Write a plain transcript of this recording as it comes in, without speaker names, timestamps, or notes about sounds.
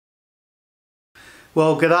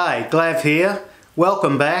Well, g'day, Glav here.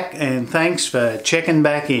 Welcome back and thanks for checking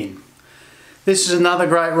back in. This is another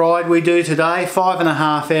great ride we do today,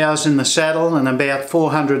 5.5 hours in the saddle and about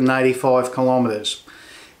 485 kilometres.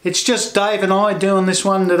 It's just Dave and I doing this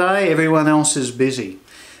one today, everyone else is busy.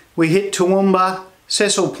 We hit Toowoomba,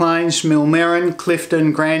 Cecil Plains, Millmerran,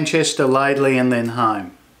 Clifton, Granchester, Laidley and then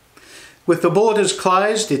home. With the borders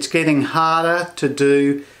closed, it's getting harder to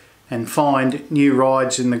do and find new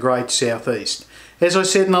rides in the Great Southeast. As I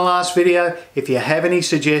said in the last video, if you have any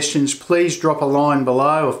suggestions, please drop a line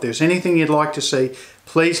below. If there's anything you'd like to see,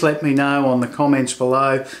 please let me know on the comments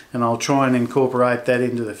below and I'll try and incorporate that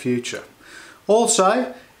into the future.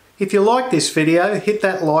 Also, if you like this video, hit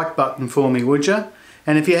that like button for me, would you?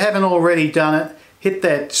 And if you haven't already done it, hit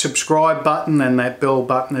that subscribe button and that bell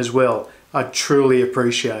button as well. I'd truly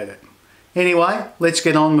appreciate it. Anyway, let's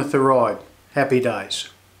get on with the ride. Happy days.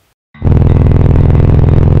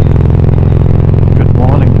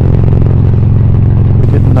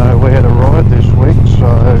 Know where to ride this week, so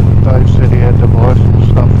Dave said he had to buy some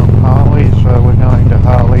stuff from Harley, so we're going to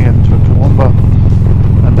Harley and to Toowoomba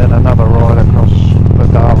and then another ride across the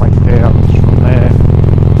Darling Downs from there.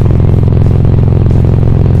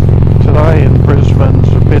 Today in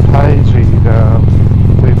Brisbane's a bit hazy.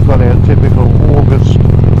 We've got our typical August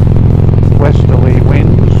westerly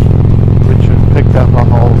winds which have picked up a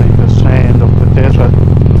whole heap of sand of the desert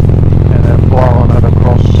and are blowing it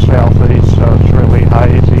across southeast, so it's really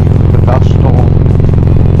hazy. The dust storm,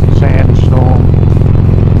 sandstorm.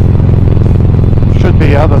 Should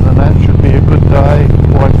be, other than that, should be a good day.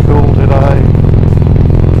 Quite cool today.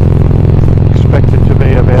 Expected to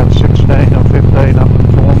be about 16 or 15 up in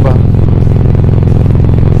Toowoomba.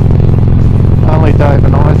 Only Dave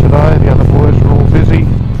and I today, the other boys are all busy.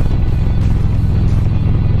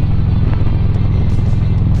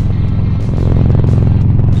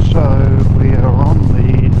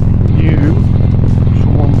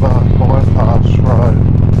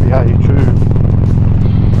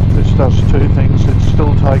 Two things, it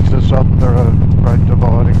still takes us up the Great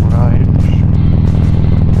Dividing Range,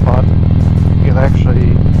 but it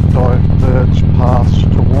actually diverts past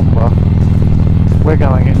Toowoomba. We're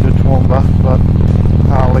going into Toowoomba, but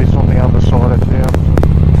Harley's on the other side of town.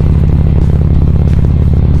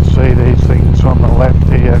 You see these things on the left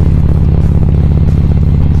here,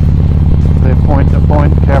 they're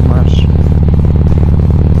point-to-point cameras,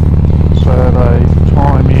 so they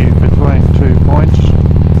time you between 2 points.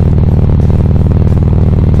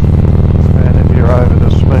 Over the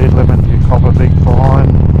speed limit, you cop a big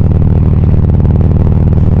fine.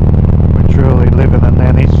 We truly live in a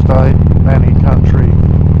nanny state, nanny country.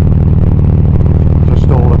 Just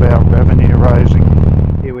all about revenue raising.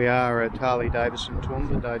 Here we are at Harley Davidson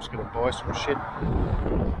Toowoomba. Dave's going to buy some shit.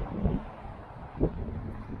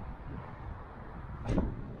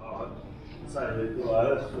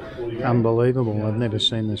 Unbelievable, I've never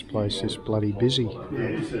seen this place this bloody busy. Yeah,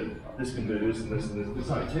 you said this can do this and this and this. It's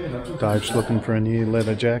like, Dave's looking for a new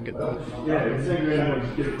leather jacket.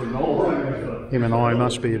 Him and I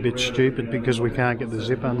must be a bit stupid because we can't get the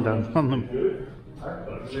zip undone on them.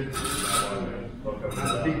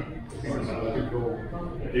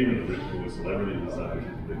 Even the big celebrities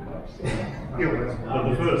but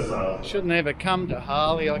the first sale. Shouldn't ever come to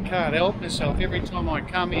Harley, I can't help myself. Every time I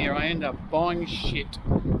come here I end up buying shit.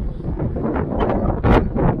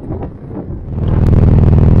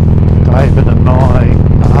 David and I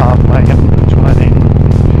are halfway in between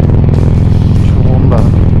Toowoomba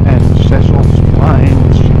and Cecil's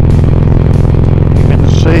Plains. You can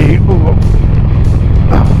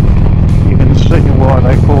see why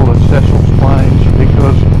they call it Cecil's Plains,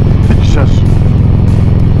 because it's just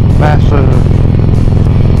massive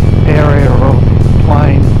area of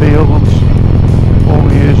plain fields, all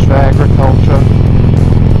used for agriculture.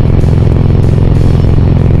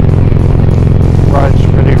 Road's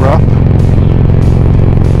pretty rough,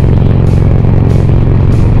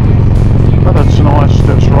 but it's nice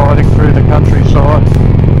just riding through the countryside.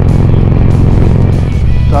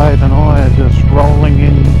 Dave and I are just rolling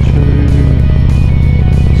into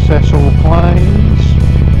Cecil Plains.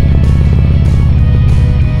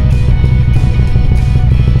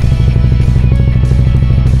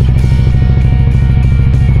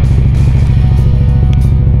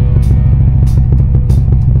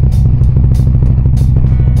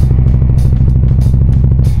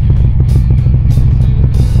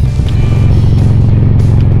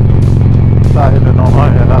 Dave and I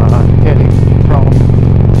are heading from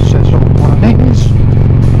Cecil Plains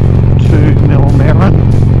to Millmerran.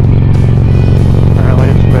 Apparently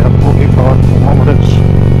it's about 45 kilometres.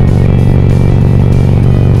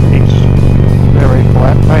 It's very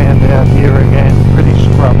flat land out here again, pretty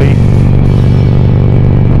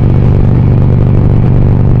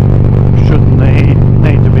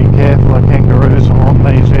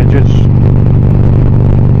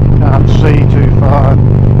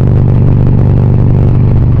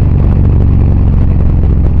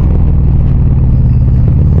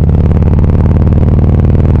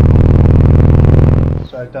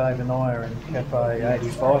Cafe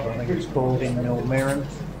 85, I think it's called, in Millmerran.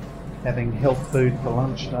 Having health food for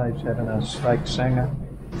lunch. Dave's having a steak sanger.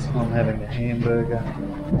 I'm having a hamburger.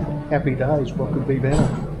 Happy days, what could be better?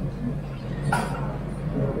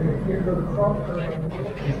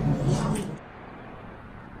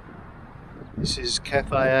 This is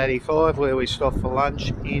Cafe 85 where we stop for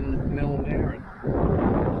lunch in Millmerran.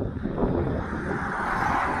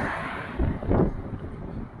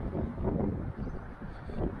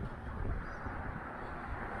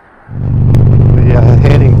 We are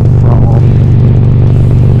heading from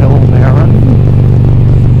Millmerran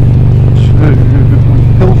to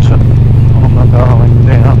Clifton on the Darling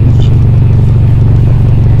Downs.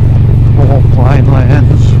 More plain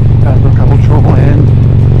lands, agricultural land.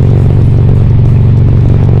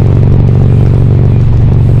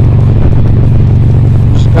 I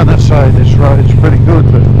was going to say this road's pretty good,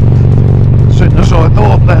 but as soon as I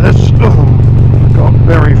thought that, it got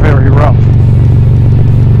very, very rough.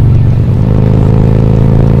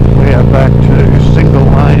 We are back to single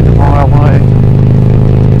lane highway.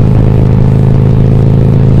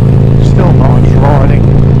 Still nice riding.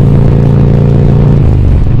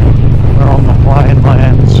 We're on the plain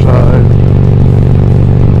land, so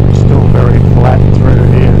still very flat through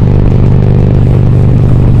here.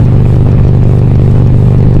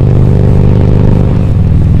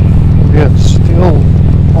 We're still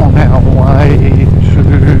on our way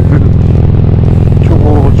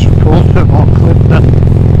towards Clifton or Clifton.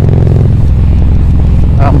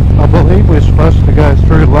 I believe we're supposed to go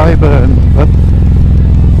through Leyburn, but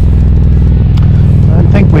I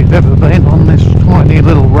don't think we've ever been on this tiny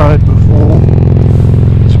little road before.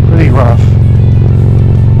 It's pretty rough.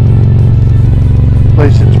 At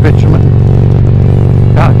least it's bitumen.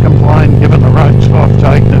 Can't complain given the roads I've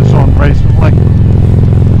taken us on recently.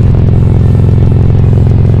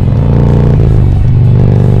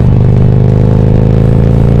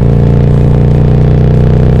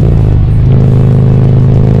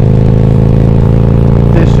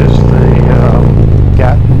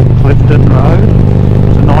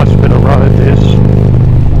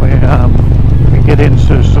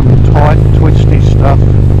 Into some tight, twisty stuff a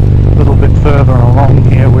little bit further along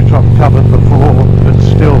here, which I've covered before, but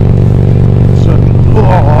still,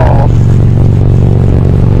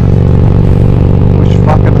 wish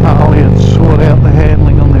fucking Harley had sorted out the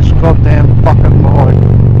handling on this goddamn fucking bike.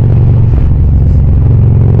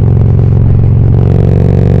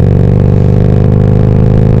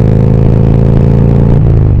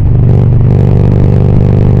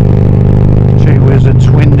 Gee whiz, it's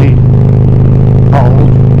windy.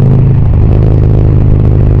 Cold.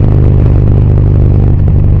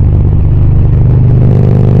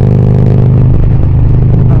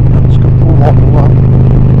 That's got to wobble up.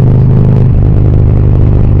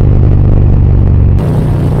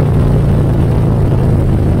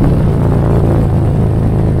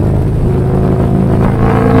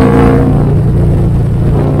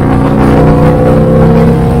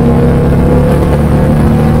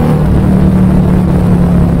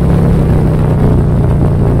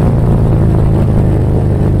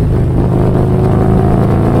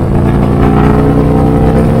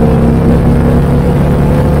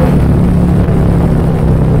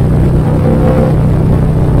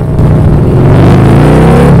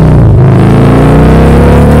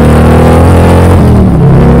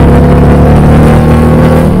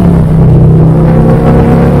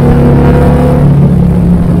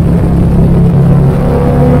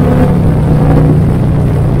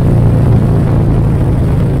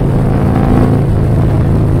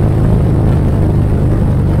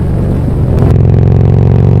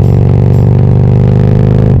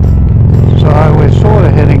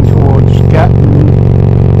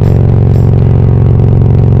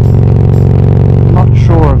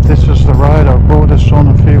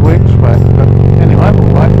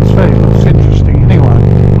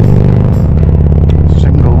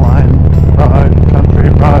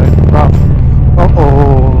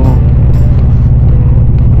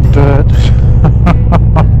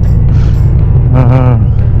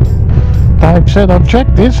 Said I've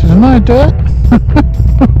checked this, there's no dirt.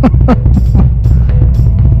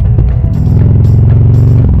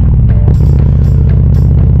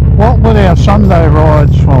 What would our Sunday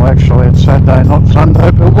rides, well actually it's Saturday not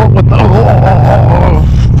Sunday, but what would the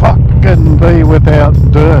fucking be without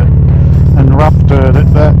dirt, and rough dirt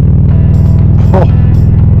at that?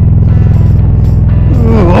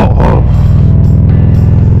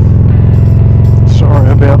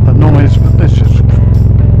 Sorry about the noise, but this is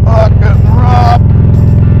fucking rough.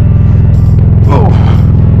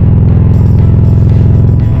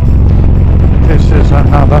 This is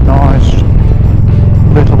another nice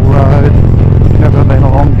little road.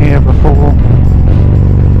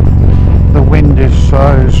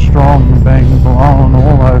 so strong, being blown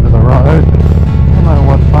all over the road. I don't know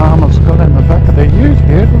what farmer's got in the back of their ute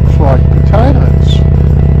here. It looks like potatoes.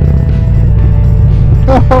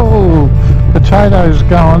 Oh, potatoes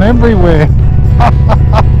going everywhere.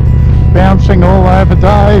 Bouncing all over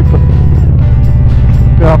Dave.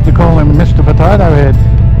 You have to call him Mr. Potato Head.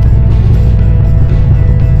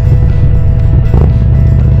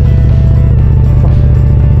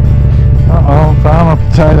 Uh-oh, farmer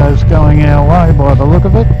potatoes going our way by the look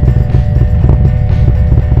of it.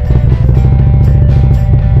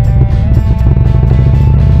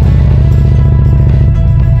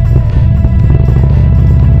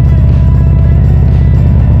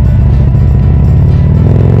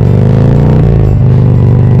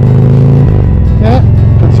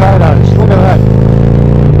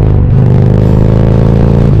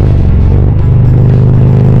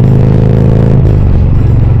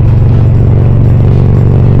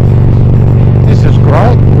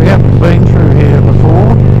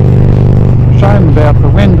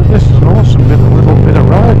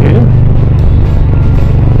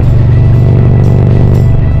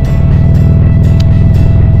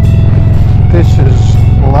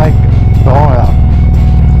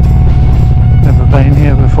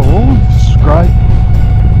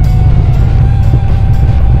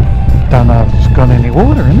 Don't know if it's got any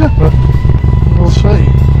water in it, but we'll see.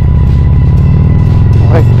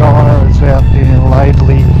 Lake Dyer is out there,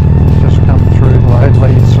 Laidley, just come through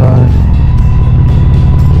Laidley, so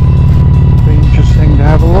it'll be interesting to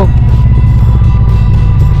have a look.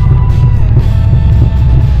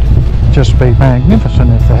 Just be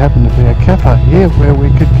magnificent if there happened to be a cafe here where we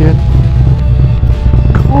could get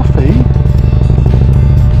coffee.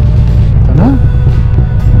 Don't know.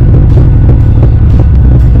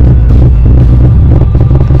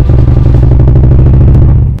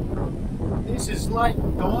 Lake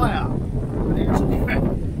Dyer.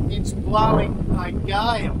 It's blowing a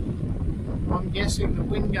gale. I'm guessing the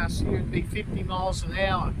wind gusts here would be 50 miles an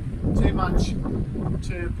hour. Too much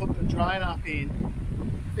to put the drone up in.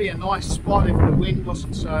 Be a nice spot if the wind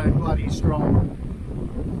wasn't so bloody strong.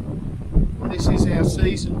 This is our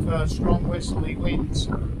season for strong westerly winds.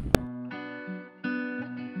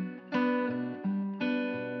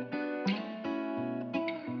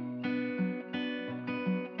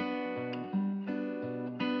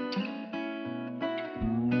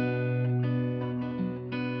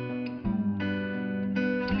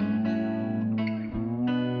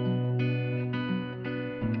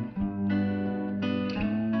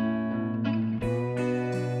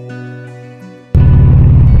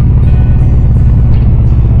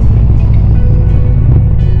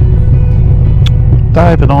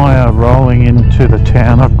 Dave and I are rolling into the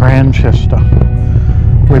town of Granchester.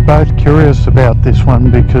 We're both curious about this one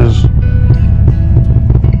because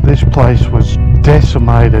this place was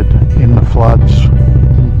decimated in the floods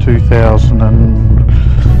in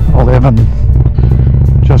 2011.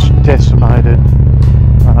 Just decimated.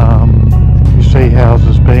 You see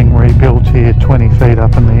houses being rebuilt here 20 feet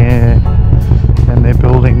up in the air, and they're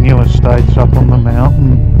building new estates up on the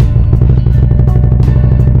mountain.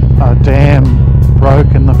 A dam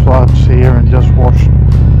broke in the floods here and just washed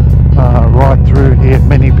right through here.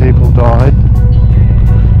 Many people died.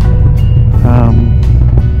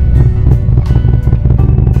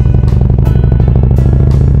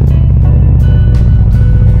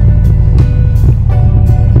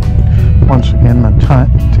 Once again, the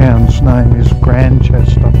town's name is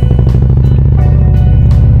Granchester.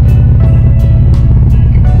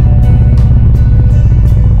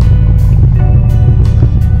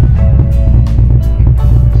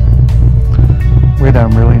 We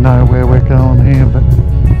don't really know where we're going here, but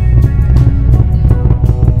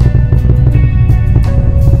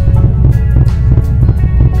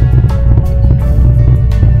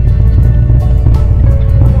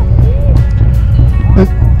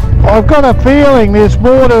I've got a feeling there's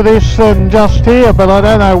more to this than just here, but I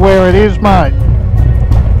don't know where it is, mate.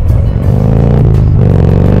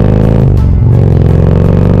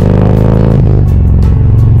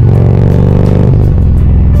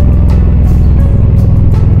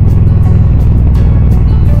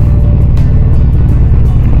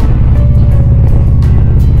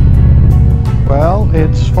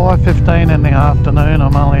 It's 5:15 in the afternoon.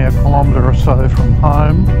 I'm only a kilometre or so from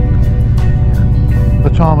home. By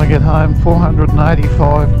the time I get home,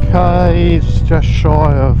 485 k's, just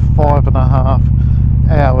shy of 5.5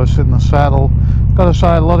 hours in the saddle. Got to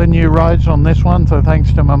say, a lot of new roads on this one, so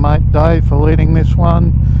thanks to my mate Dave for leading this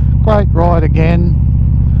one. Great ride again.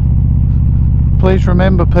 Please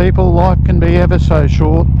remember, people, life can be ever so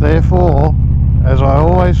short. Therefore, as I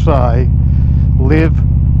always say, live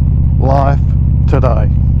life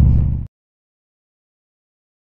today.